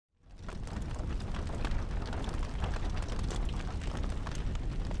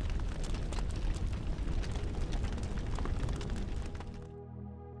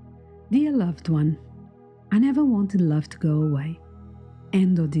Dear loved one, I never wanted love to go away,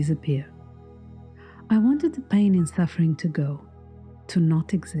 end or disappear. I wanted the pain and suffering to go, to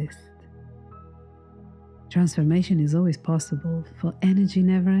not exist. Transformation is always possible, for energy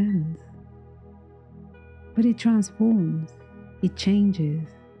never ends. But it transforms, it changes.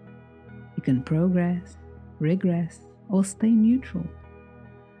 It can progress, regress, or stay neutral.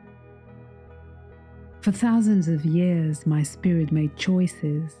 For thousands of years, my spirit made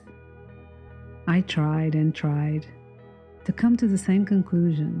choices. I tried and tried to come to the same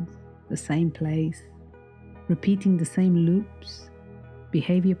conclusions, the same place, repeating the same loops,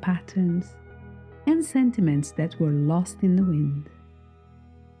 behavior patterns, and sentiments that were lost in the wind.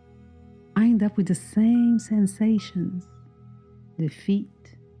 I end up with the same sensations: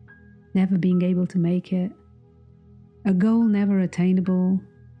 defeat, never being able to make it, a goal never attainable,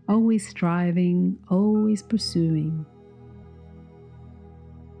 always striving, always pursuing.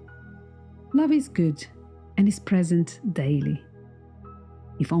 Love is good and is present daily.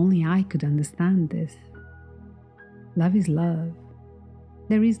 If only I could understand this. Love is love.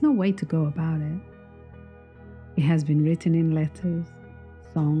 There is no way to go about it. It has been written in letters,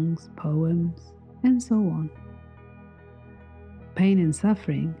 songs, poems, and so on. Pain and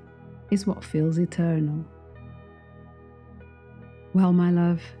suffering is what feels eternal. Well, my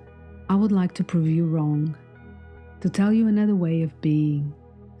love, I would like to prove you wrong, to tell you another way of being,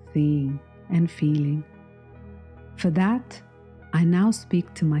 seeing, and feeling. For that, I now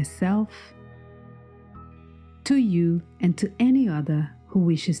speak to myself, to you, and to any other who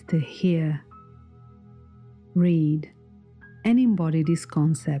wishes to hear, read, and embody this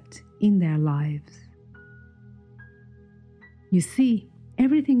concept in their lives. You see,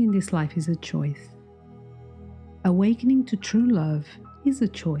 everything in this life is a choice. Awakening to true love is a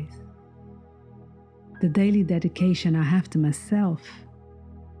choice. The daily dedication I have to myself,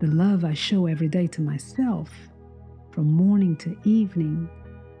 the love I show every day to myself, from morning to evening,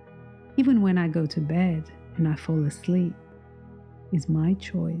 even when I go to bed and I fall asleep, is my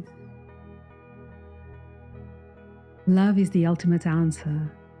choice. Love is the ultimate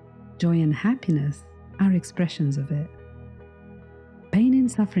answer. Joy and happiness are expressions of it. Pain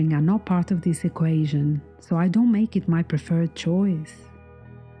and suffering are not part of this equation, so I don't make it my preferred choice.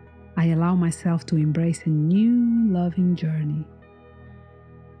 I allow myself to embrace a new loving journey.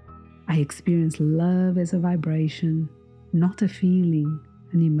 I experience love as a vibration, not a feeling,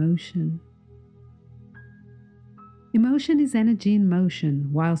 an emotion. Emotion is energy in motion,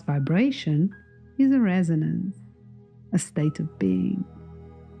 whilst vibration is a resonance, a state of being,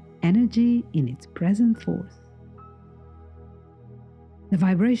 energy in its present force. The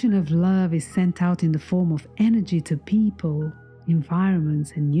vibration of love is sent out in the form of energy to people,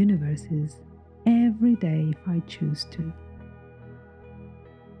 environments, and universes every day if I choose to.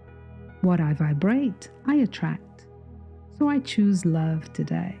 What I vibrate, I attract, so I choose love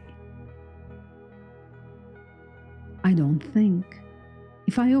today. I don't think.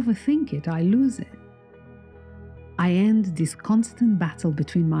 If I overthink it, I lose it. I end this constant battle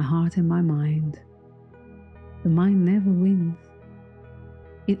between my heart and my mind. The mind never wins.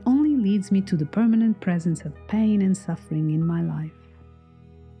 It only leads me to the permanent presence of pain and suffering in my life.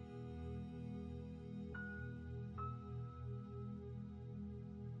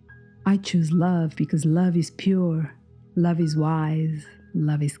 I choose love because love is pure, love is wise,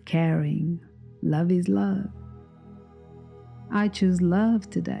 love is caring, love is love. I choose love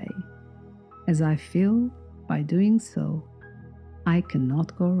today, as I feel by doing so, I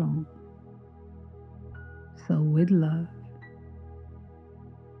cannot go wrong. So with love.